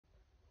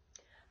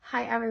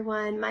Hi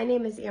everyone, my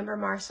name is Amber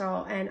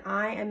Marshall and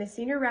I am a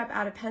senior rep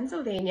out of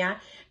Pennsylvania,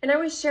 and I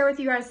want to share with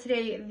you guys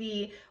today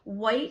the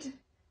white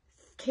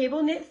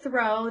cable knit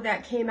throw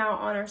that came out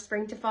on our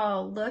spring to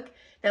fall look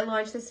that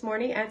launched this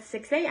morning at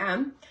 6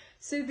 a.m.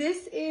 So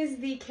this is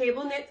the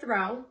cable knit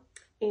throw,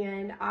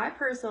 and I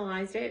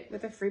personalized it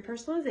with a free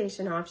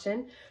personalization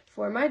option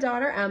for my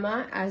daughter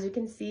Emma, as you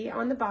can see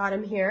on the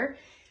bottom here.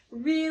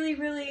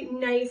 Really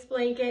nice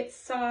blanket,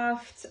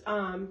 soft,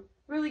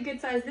 really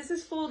good size. This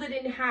is folded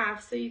in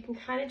half, so you can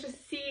kind of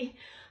just see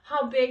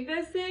how big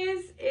this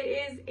is.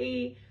 It is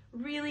a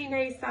really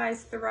nice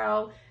size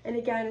throw, and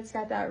again, it's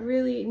got that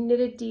really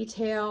knitted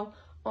detail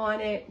on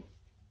it.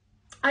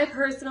 I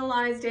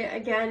personalized it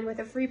again with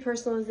a free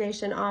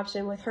personalization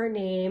option with her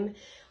name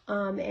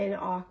in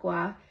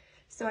aqua.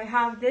 So I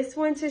have this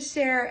one to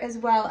share as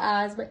well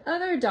as my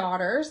other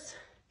daughter's.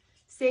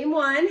 Same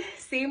one,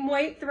 same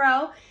white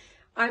throw.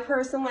 I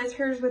personalized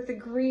hers with the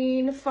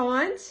green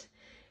font,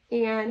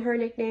 and her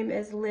nickname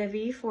is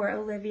Livy for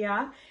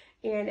Olivia.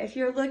 And if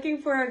you're looking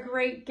for a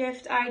great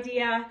gift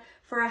idea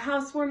for a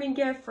housewarming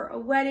gift, for a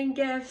wedding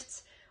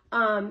gift,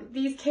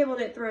 these cable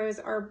knit throws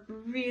are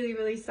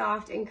really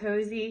soft and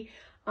cozy.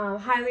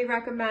 Highly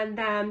recommend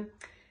them.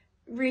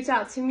 Reach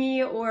out to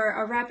me or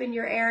a rep in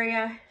your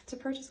area to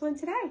purchase one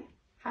today.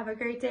 Have a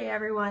great day,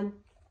 everyone.